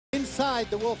Inside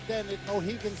the Wolf Den at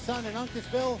Mohegan Sun in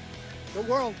Uncasville, the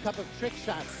World Cup of Trick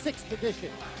Shots, 6th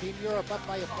edition. Team Europe up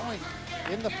by a point.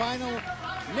 In the final,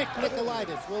 Nick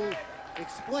Nicolaitis will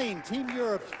explain Team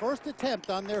Europe's first attempt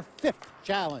on their 5th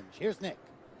challenge. Here's Nick.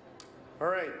 All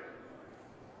right.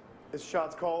 This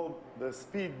shot's called the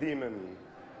Speed Demon.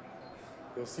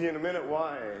 You'll see in a minute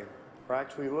why, or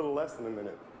actually a little less than a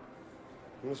minute.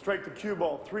 I'm going to strike the cue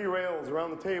ball 3 rails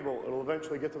around the table. It'll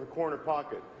eventually get to the corner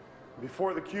pocket.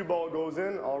 Before the cue ball goes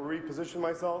in, I'll reposition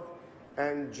myself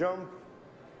and jump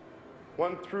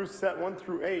 1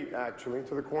 through 8 actually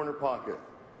to the corner pocket.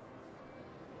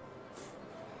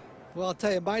 Well, I'll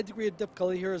tell you, my degree of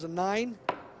difficulty here is a 9.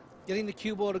 Getting the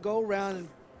cue ball to go around and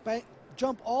bang,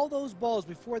 jump all those balls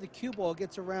before the cue ball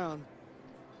gets around.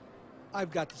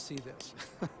 I've got to see this.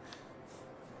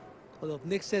 Although if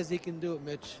Nick says he can do it,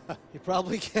 Mitch, he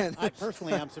probably can. I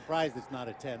personally am surprised it's not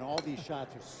a 10. All these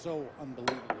shots are so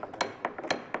unbelievably right.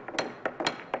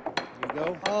 There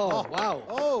you go. Oh, wow.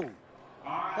 Oh.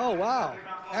 Oh, wow.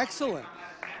 Excellent.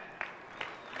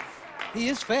 He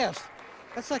is fast.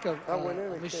 That's like a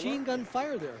machine gun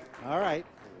fire there. All right.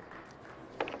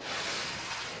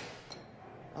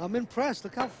 I'm impressed.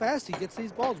 Look how fast he gets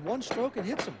these balls. One stroke and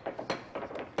hits them.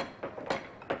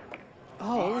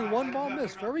 Oh, only 1 ball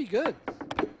missed. Very good.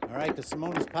 All right, the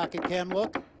Simonis pocket cam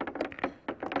look.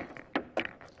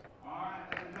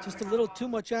 Just a little too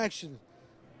much action.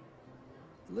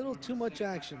 A little too much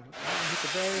action. Hit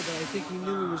the barrier, but I think he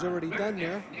knew he was already done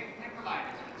there.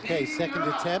 Okay,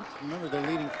 2nd attempt. Remember, they're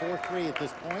leading 4-3 at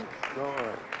this point. All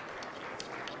right.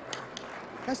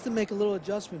 Has to make a little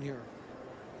adjustment here.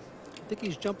 I think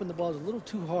he's jumping the balls a little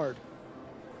too hard.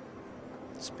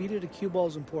 Speed of the cue ball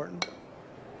is important.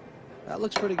 That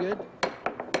looks pretty good.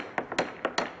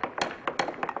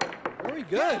 Very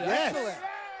good. Yes. Excellent.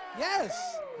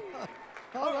 Yes.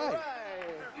 All right.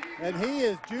 And he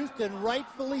is juiced, and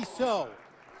rightfully so.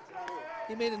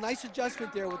 He made a nice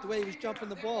adjustment there with the way he was jumping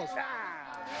the balls.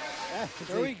 That's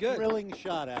Very a good. thrilling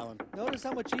shot, Alan. Notice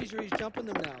how much easier he's jumping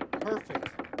them now.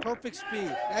 Perfect. Perfect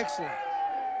speed. Excellent.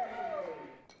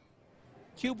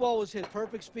 Cue ball was hit.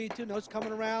 Perfect speed, too. Notice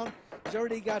coming around. He's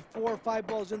already got 4 or 5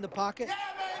 balls in the pocket.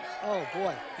 Oh,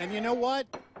 boy. And you know what?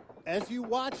 As you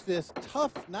watch this,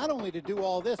 tough not only to do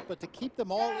all this, but to keep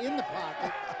them all in the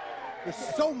pocket. There's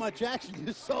so much action.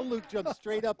 You saw Luke jump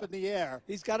straight up in the air.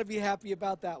 He's got to be happy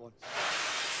about that one.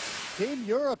 Team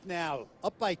Europe now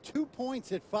up by 2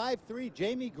 points at 5-3.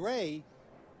 Jamie Gray,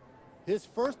 his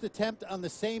first attempt on the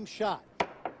same shot.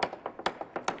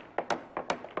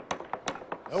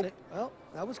 Nope. Well,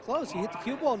 that was close. He hit the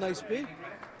cue ball, nice speed.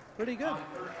 Pretty good.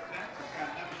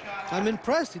 I'm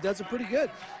impressed. He does it pretty good.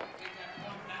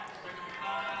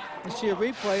 You see a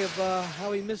replay of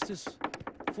how he missed his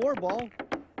 4 ball.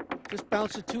 Just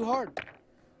bounced it too hard.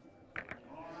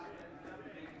 All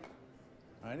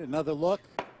right, another look.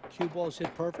 Cue ball's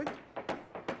hit perfect.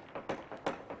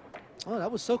 Oh, that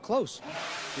was so close.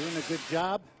 Doing a good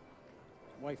job.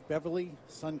 Wife Beverly,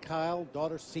 son Kyle,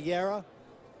 daughter Sierra,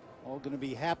 all going to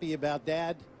be happy about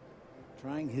Dad.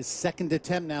 Trying his 2nd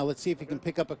attempt now. Let's see if he can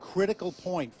pick up a critical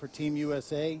point for Team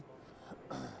USA.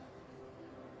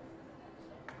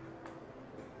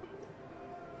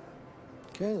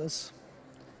 Okay, let's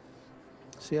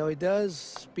see how he does.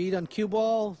 Speed on cue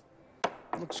ball.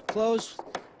 Looks close.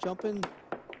 Jumping.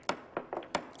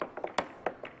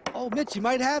 Oh, Mitch, you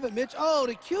might have it, Mitch. Oh,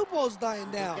 the cue ball's dying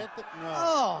down. No.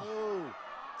 Oh.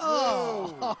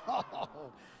 Oh.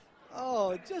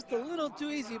 Oh, just a little too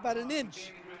easy, about an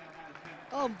inch.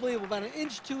 Unbelievable, about an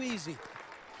inch too easy.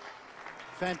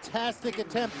 Fantastic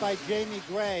attempt by Jamie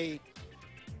Gray,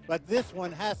 but this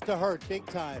one has to hurt big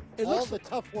time. All the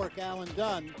tough work Alan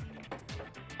done.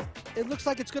 It looks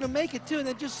like it's going to make it, too, and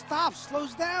then just stops,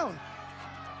 slows down.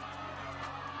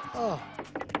 Oh.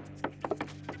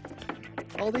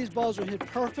 All these balls are hit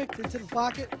perfect into the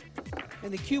pocket,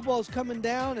 and the cue ball's coming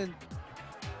down, and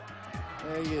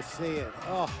there you see it.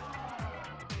 Oh.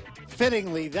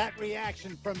 Fittingly, that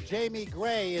reaction from Jamie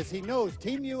Gray as he knows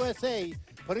Team USA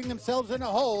putting themselves in a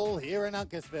hole here in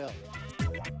Uncasville.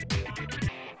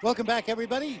 Welcome back,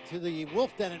 everybody, to the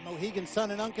Wolf Den at Mohegan Sun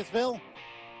in Uncasville.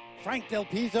 Frank Del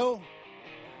Pizzo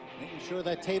making sure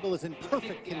that table is in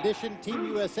perfect condition. Team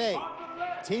USA,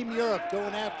 Team Europe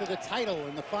going after the title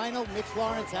in the final. Mitch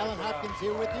Lawrence, Alan Hopkins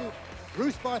here with you.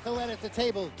 Bruce Bartholet at the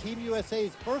table. Team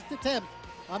USA's first attempt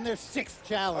on their 6th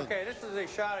challenge. Okay, this is a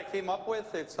shot I came up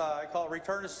with. It's I call it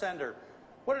return to sender.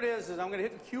 What it is I'm going to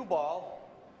hit the cue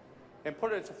ball and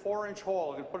put it. It's a 4-inch hole.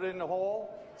 I'm going to put it in the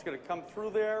hole. It's going to come through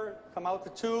there, come out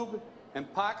the tube,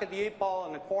 and pocket the 8 ball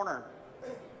in the corner.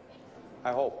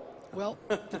 I hope. Well,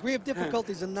 degree of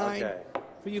difficulty is a 9. Okay.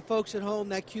 For you folks at home,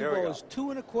 that cue Here we ball go. is 2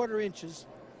 1/4 inches,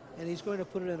 and he's going to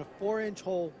put it in a 4-inch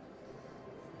hole.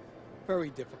 Very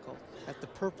difficult. At the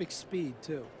perfect speed,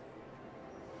 too.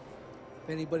 If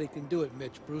anybody can do it,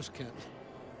 Mitch, Bruce can.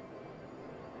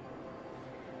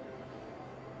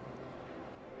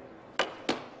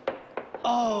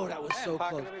 Oh, that was so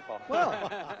pocket close. the meatball.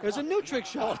 Well, there's a new trick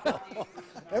shot.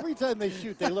 Every time they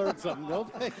shoot, they learn something,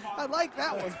 don't they? I like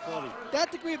that one. Funny.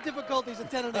 That degree of difficulty is a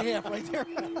 10.5 right there.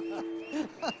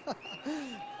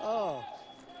 Oh,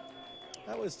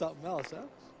 that was something else, huh?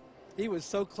 He was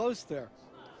so close there.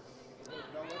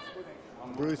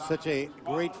 Bruce, such a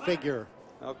great figure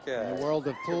Okay. in the world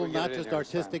of See if pool, we get not it in just here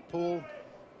this time. artistic pool.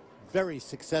 Very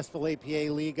successful APA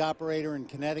league operator in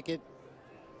Connecticut.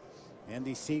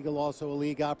 Andy Siegel, also a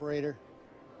league operator.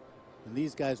 And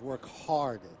these guys work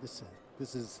hard. This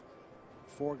is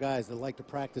 4 guys that like to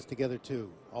practice together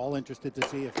too. All interested to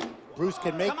see if Bruce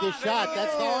can make this shot.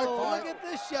 That's the hard Oh, part. look at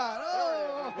this shot.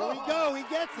 Oh, Here we go. He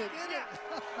gets it. Get it.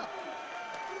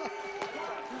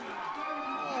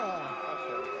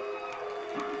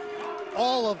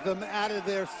 All of them out of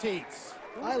their seats.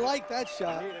 I like that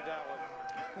shot. Needed that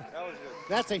one. That was good.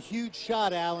 That's a huge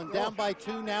shot, Alan. Down by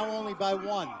 2, now only by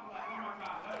 1.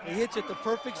 He hits at the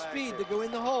perfect speed to go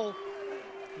in the hole.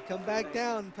 You come back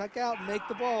down, tuck out, and make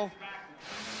the ball.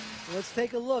 Let's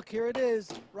take a look. Here it is,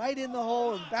 right in the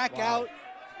hole and back out.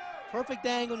 Perfect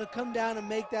angle to come down and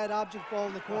make that object ball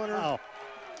in the corner. Wow.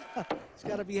 He's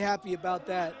got to be happy about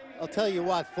that. I'll tell you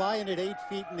what, flying at 8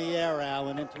 feet in the air,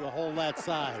 Alan, into a hole that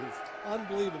size.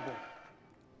 Unbelievable.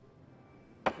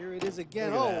 Here it is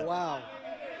again. Look at Oh, that. wow.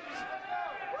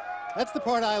 That's the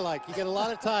part I like. You get a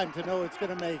lot of time to know it's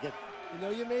going to make it. You know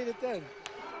you made it then.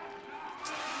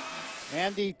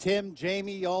 Andy, Tim,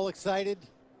 Jamie, all excited.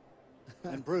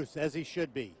 And Bruce, as he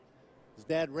should be. His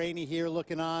dad, Rainey, here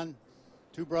looking on.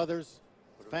 2 brothers.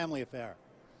 It's a family affair.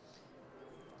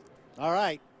 All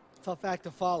right. Tough act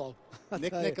to follow. I'll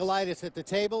Nick tell you. Nicolaitis at the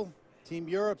table. Team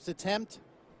Europe's attempt.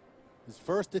 His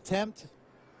first attempt.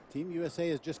 Team USA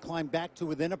has just climbed back to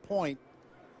within a point.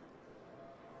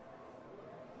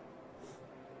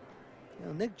 You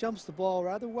know, Nick jumps the ball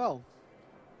rather well.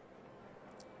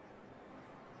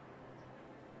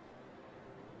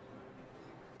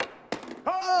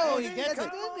 Oh, he gets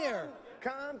it in there.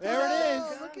 There it is.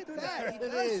 Oh, look at that. He There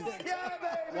it does is.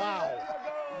 it. Wow.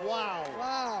 Wow.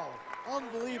 Wow.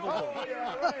 Unbelievable.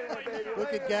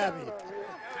 Look at Gabby.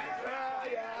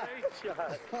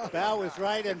 Bow is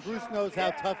right, and Bruce knows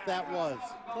how tough that was.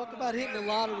 Talk about hitting the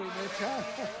lottery, Mitch.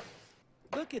 Huh?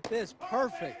 Look at this.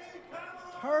 Perfect.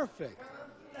 Perfect.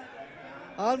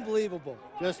 Unbelievable.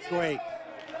 Just great.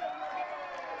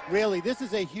 Really, this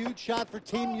is a huge shot for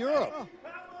Team Europe.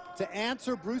 To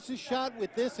answer Bruce's shot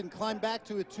with this and climb back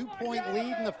to a 2-point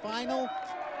lead in the final.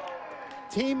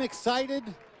 Team excited.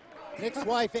 Nick's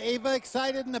wife Ava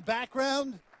excited in the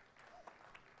background.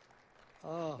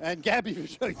 Oh, And Gabby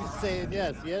was saying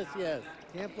yes, yes, yes.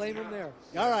 can't blame him there.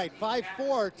 All right,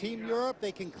 5-4, Team Europe.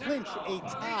 They can clinch a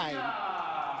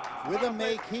tie with a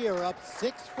make here, up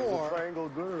 6-4. Triangle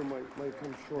glitter might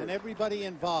come short. And everybody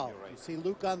involved. You see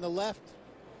Luke on the left.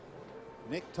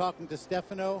 Nick talking to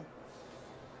Stefano.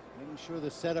 Making sure the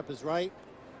setup is right.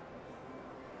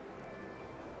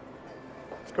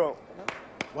 Let's go.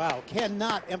 Wow,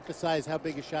 cannot emphasize how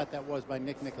big a shot that was by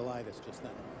Nick Nicolaitis just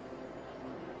then.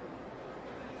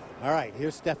 All right,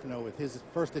 here's Stefano with his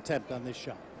first attempt on this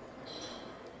shot.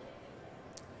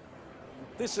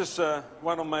 This is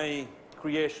one of my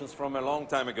creations from a long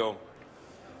time ago.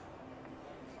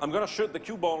 I'm going to shoot the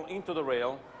cue ball into the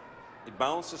rail. It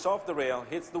bounces off the rail,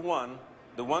 hits the 1.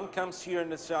 The 1 comes here in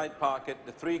the side pocket.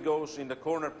 The 3 goes in the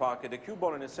corner pocket. The cue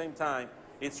ball in the same time,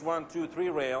 it's 1, 2, 3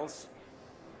 rails,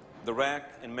 the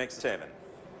rack, and makes 7.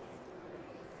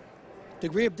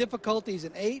 Degree of difficulty is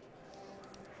an 8.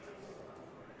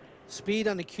 Speed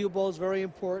on the cue ball is very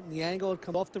important. The angle it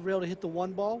comes off the rail to hit the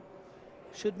 1 ball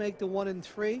should make the 1 and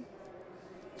 3.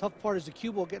 Tough part is the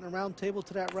cue ball getting a round table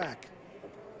to that rack.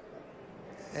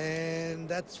 And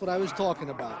that's what I was talking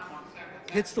about.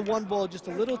 Hits the 1 ball just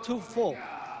a little too full.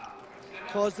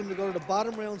 Caused him to go to the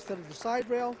bottom rail instead of the side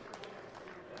rail.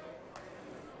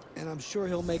 And I'm sure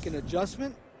he'll make an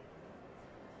adjustment.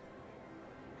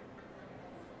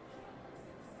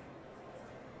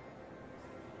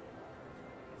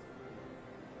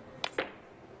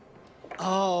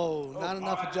 Oh, not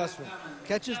enough adjustment.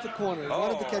 Catches the corner. He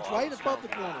wanted to catch right above the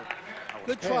corner.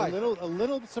 Good Okay, try. a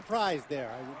little surprised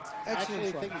there. I Excellent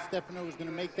actually try. think Stefano was going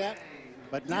to make that,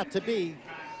 but not to be.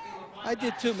 I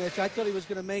did too, Mitch. I thought he was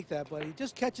going to make that, but he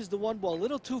just catches the 1 ball a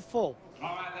little too full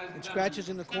and scratches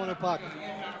in the corner pocket.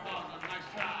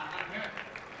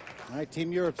 All right,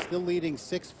 Team Europe still leading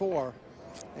 6-4.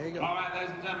 There you go. All right,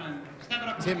 ladies and gentlemen, step it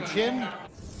up. Tim Chin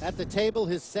at the table,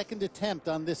 his second attempt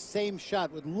on this same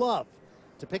shot. Would love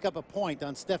to pick up a point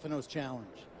on Stefano's challenge.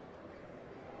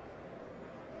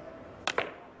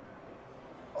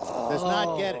 Does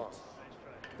not get it.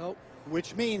 Nope.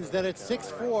 Which means that at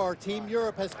 6-4, Team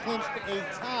Europe has clinched a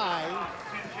tie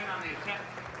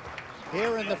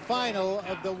here in the final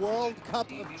of the World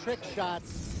Cup of Trick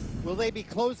Shots. Will they be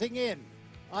closing in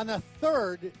on a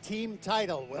third team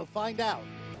title? We'll find out.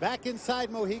 Back inside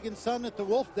Mohegan Sun at the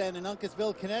Wolf Den in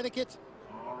Uncasville, Connecticut.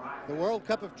 The World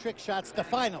Cup of Trick Shots, the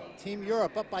final. Team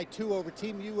Europe up by 2 over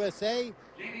Team USA.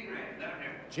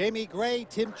 Jamie Gray,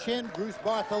 Tim Chin, Bruce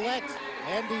Bartholet,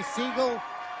 Andy Siegel.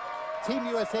 Team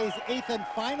USA's 8th and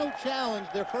final challenge.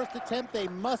 Their first attempt, they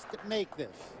must make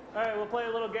this. All right, we'll play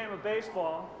a little game of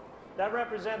baseball. That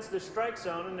represents the strike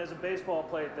zone, and there's a baseball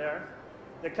plate there.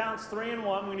 The count's 3 and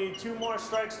 1. We need 2 more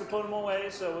strikes to put them away,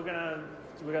 so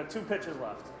we got 2 pitches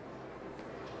left.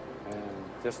 And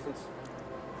distance?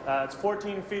 It's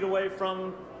 14 feet away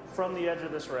from the edge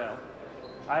of this rail.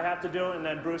 I have to do it, and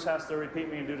then Bruce has to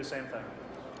repeat me and do the same thing.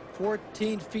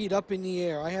 14 feet up in the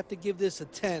air. I have to give this a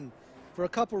 10 for a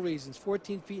couple reasons.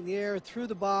 14 feet in the air, through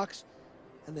the box,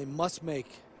 and they must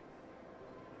make.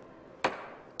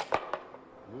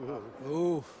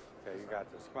 Ooh. Okay, you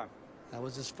got this. Come on. That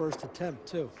was his first attempt,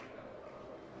 too.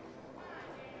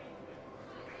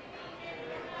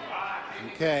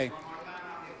 Okay.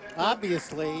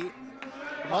 Obviously,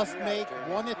 must make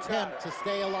one attempt to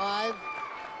stay alive.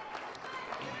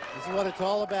 This is what it's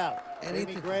all about.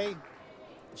 Jamie Gray.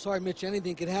 Sorry, Mitch,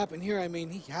 anything can happen here. I mean,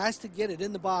 he has to get it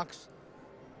in the box.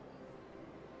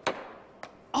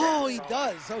 Oh, he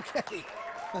does. Okay.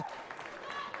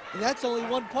 And that's only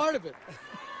one part of it.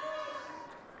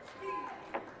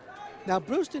 Now,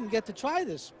 Bruce didn't get to try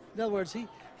this. In other words, he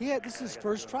had this is his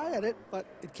first try at it, but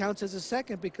it counts as a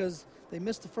second because they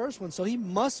missed the first one. So he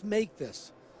must make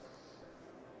this.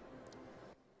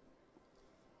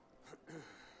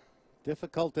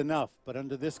 Difficult enough, but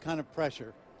under this kind of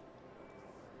pressure,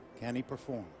 can he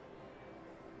perform?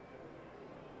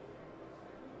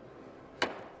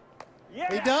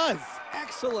 Yeah! He does.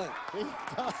 Excellent. He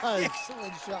does.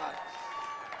 Excellent shot.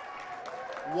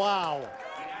 Wow.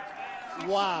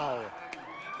 Wow.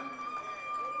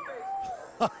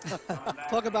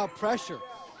 Talk about pressure.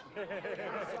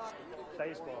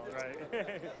 Baseball,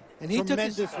 right? And he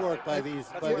Tremendous took his, work by this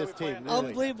team. Really.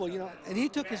 unbelievable, you know. And he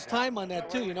took his time on that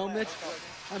too, you know, Mitch.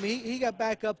 I mean, he got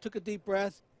back up, took a deep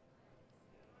breath.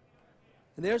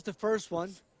 And there's the first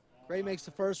one. Gray makes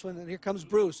the first one, and here comes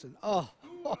Bruce. And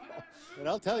But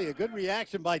I'll tell you, good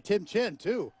reaction by Tim Chin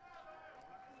too.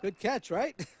 Good catch,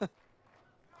 right?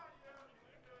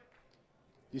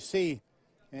 You see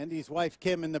Andy's wife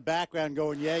Kim in the background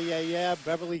going, yeah, yeah, yeah.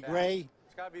 Beverly Gray,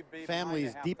 family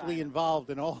is deeply involved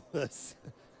in all this.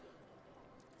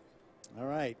 All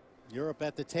right, Europe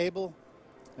at the table.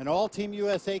 And all Team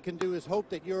USA can do is hope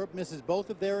that Europe misses both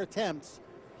of their attempts.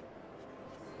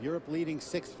 Europe leading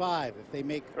 6-5. If they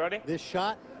make this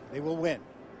shot, they will win.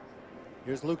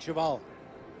 Here's Luke Cheval.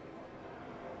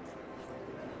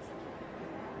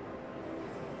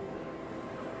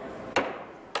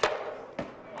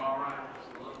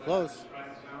 Close.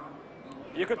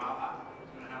 You could.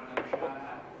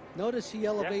 Notice he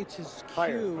elevates his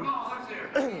cue.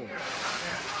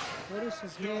 Notice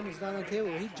his hand is not on the table.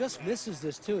 He just misses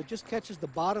this too. It just catches the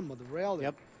bottom of the rail there.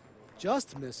 Yep.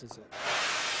 Just misses it.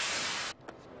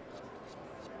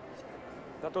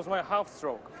 That was my half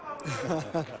stroke.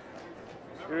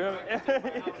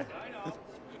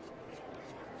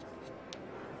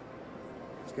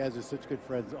 These guys are such good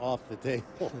friends off the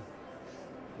table.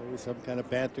 Always some kind of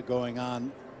banter going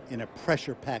on in a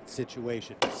pressure-packed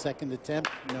situation. Second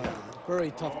attempt, no. Very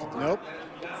tough to do. Nope.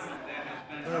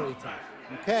 Very tough.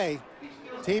 Okay,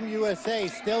 Team USA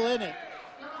still in it.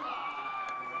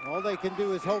 All they can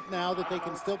do is hope now that they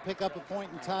can still pick up a point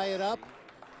and tie it up.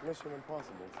 Mission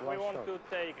impossible. It's the We last want shot. to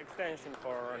take extension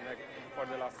for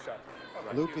the last shot.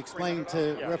 Luke explained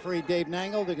to referee Dave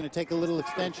Nangle they're going to take a little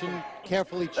extension,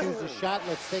 carefully choose a shot.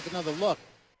 Let's take another look.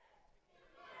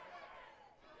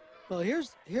 Well,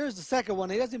 here's the second one.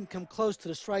 He doesn't even come close to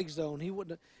the strike zone. He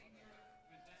wouldn't.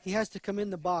 He has to come in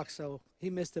the box, so he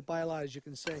missed it by a lot, as you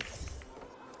can see.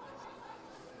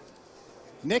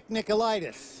 Nick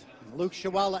Nicolaitis, Luke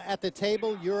Shawala at the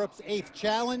table, Europe's 8th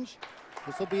challenge.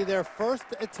 This will be their first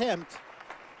attempt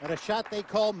at a shot they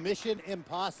call Mission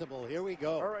Impossible. Here we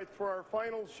go. All right, for our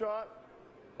final shot,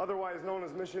 otherwise known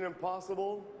as Mission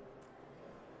Impossible,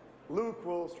 Luke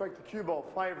will strike the cue ball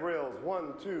 5 rails,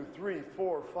 1, 2, 3,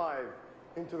 4, 5,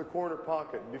 into the corner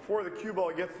pocket. Before the cue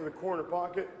ball gets to the corner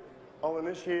pocket, I'll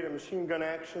initiate a machine gun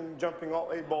action, jumping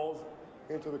all 8 balls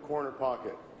into the corner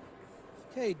pocket.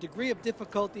 Okay, degree of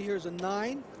difficulty here is a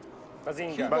 9.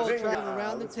 Bazinga. Cue ball Bazinga. traveling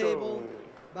around the Let's table,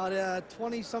 go. about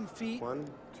 20-some feet 1,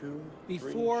 2,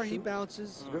 before 3, he shoot.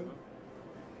 bounces. Good.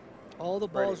 All the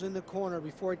balls Ready. in the corner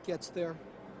before it gets there.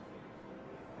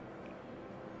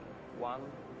 1,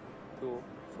 2,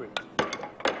 3.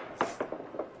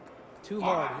 Too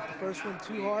hard. Hit the first one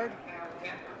too hard.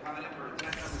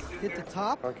 Hit the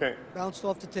top. Okay. Bounced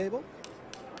off the table.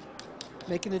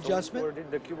 Make an Where adjustment. did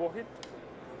the cue ball hit?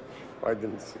 I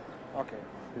didn't see. Okay.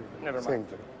 Never Same mind.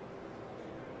 thing.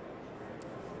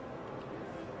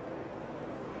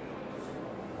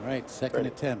 All right, second Ready.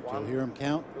 attempt. You'll 1, hear him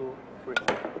count. 2, 3.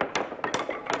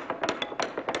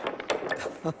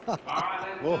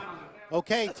 Whoa.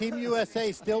 Okay, Team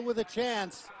USA still with a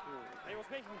chance. I was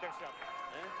making that shot.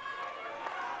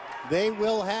 They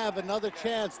will have another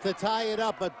chance to tie it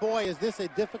up, but boy, is this a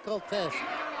difficult test.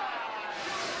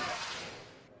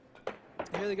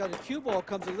 Here they go. The cue ball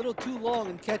comes a little too long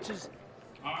and catches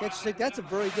it. That's a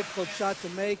very difficult shot to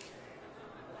make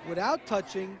without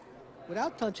touching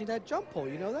that jump hole.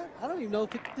 You know that? I don't even know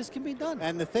if this can be done.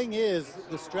 And the thing is,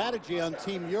 the strategy on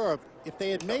Team Europe, if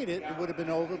they had made it, it would have been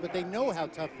over, but they know how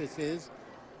tough this is.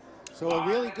 So a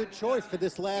really good choice for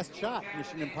this last shot,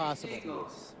 Mission Impossible.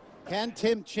 Can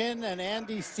Tim Chin and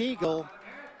Andy Siegel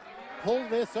pull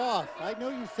this off? I know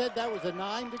you said that was a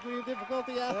 9 degree of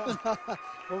difficulty, Alan.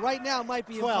 Well, right now it might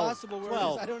be 12, impossible. Whereas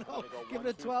 12. I don't know. Give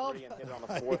it a 12.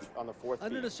 On the fourth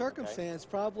Under beat, the circumstance,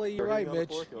 probably you're right,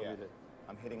 Mitch. Yeah.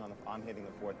 I'm hitting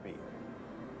the fourth beat.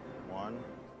 1,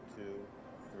 2,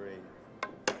 3.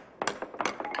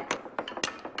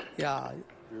 Yeah.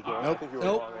 Nope.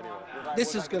 Nope.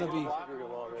 This is going to be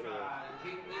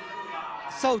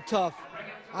so tough.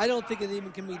 I don't think it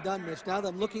even can be done, Mitch. Now that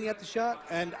I'm looking at the shot.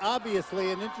 And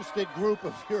obviously an interested group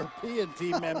of European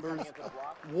team members.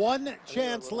 One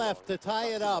chance left to tie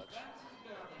it up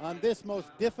on this most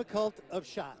difficult of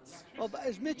shots. Well,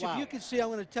 as Mitch, Wow. if you can see, I'm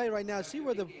going to tell you right now, see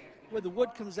where the wood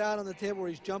comes out on the table where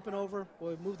he's jumping over?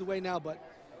 Well, it moved away now, but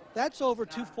that's over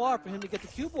too far for him to get the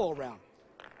cue ball around.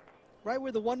 Right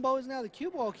where the one ball is now, the cue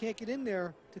ball can't get in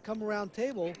there to come around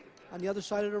table on the other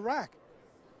side of the rack.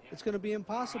 It's going to be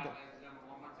impossible.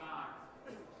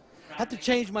 I have to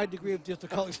change my degree of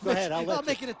difficulty. Go ahead, I'll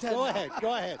make it a 10. Go ahead,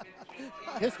 go ahead.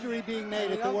 History being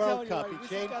made at the I'm World telling you, Cup. right, He this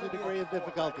changed has the gotta be degree of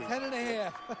difficulty. 10 and a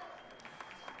half. All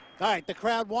right, the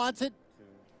crowd wants it. 2,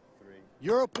 3.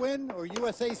 Europe win or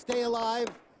USA stay alive.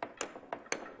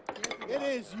 It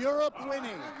is Europe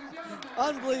winning.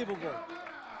 Unbelievable.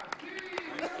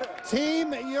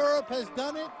 Team Europe has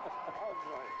done it.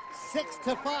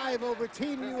 6-5 over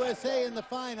Team USA in the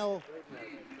final.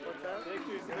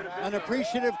 An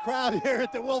appreciative crowd here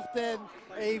at the Wolf Den.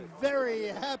 A very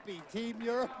happy Team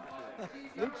Europe.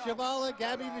 Luke Chavala,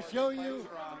 Gabby to show you,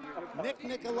 Nick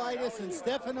Nicolaitis and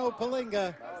Stefano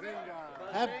Palinga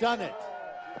have done it.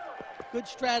 Good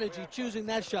strategy choosing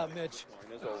that shot, Mitch.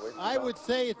 I would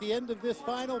say at the end of this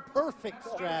final, perfect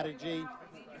strategy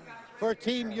for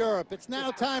Team Europe. It's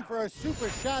now time for our super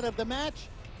shot of the match.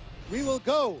 We will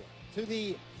go to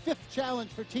the 5th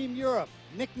challenge for Team Europe.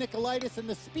 Nick Nicolaitis and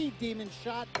the Speed Demon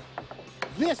shot.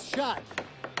 This shot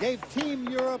gave Team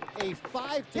Europe a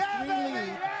 5-3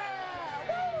 lead,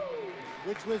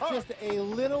 which was just a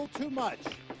little too much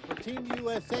for Team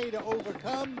USA to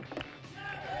overcome.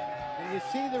 And you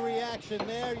see the reaction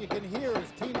there. You can hear his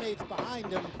teammates behind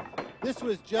him. This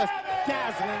was just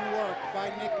dazzling work by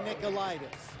Nick Nicolaitis.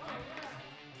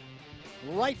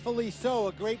 Rightfully so,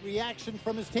 a great reaction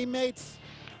from his teammates.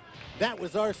 That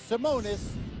was our Simonis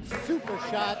super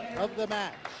shot of the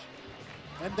match.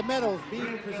 And the medals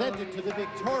being presented to the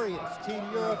victorious Team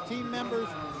Europe team members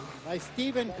by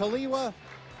Stephen Kaliwa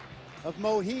of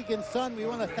Mohegan Sun. We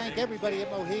want to thank everybody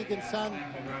at Mohegan Sun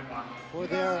for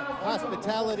their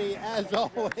hospitality as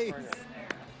always.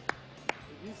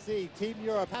 You see Team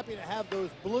Europe happy to have those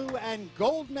blue and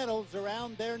gold medals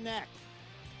around their neck.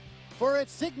 For it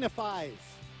signifies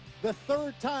the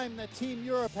 3rd time that Team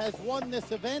Europe has won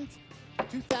this event.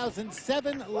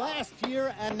 2007 last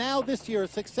year, and now this year, a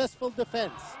successful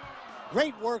defense.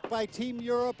 Great work by Team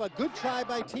Europe, a good try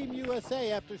by Team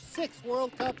USA after 6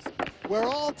 World Cups. We're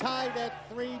all tied at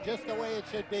 3, just the way it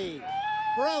should be.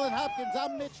 For Alan Hopkins,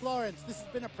 I'm Mitch Lawrence. This has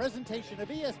been a presentation of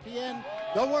ESPN,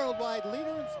 the worldwide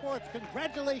leader in sports.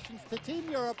 Congratulations to Team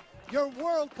Europe, your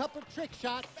World Cup of Trick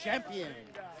Shot champions.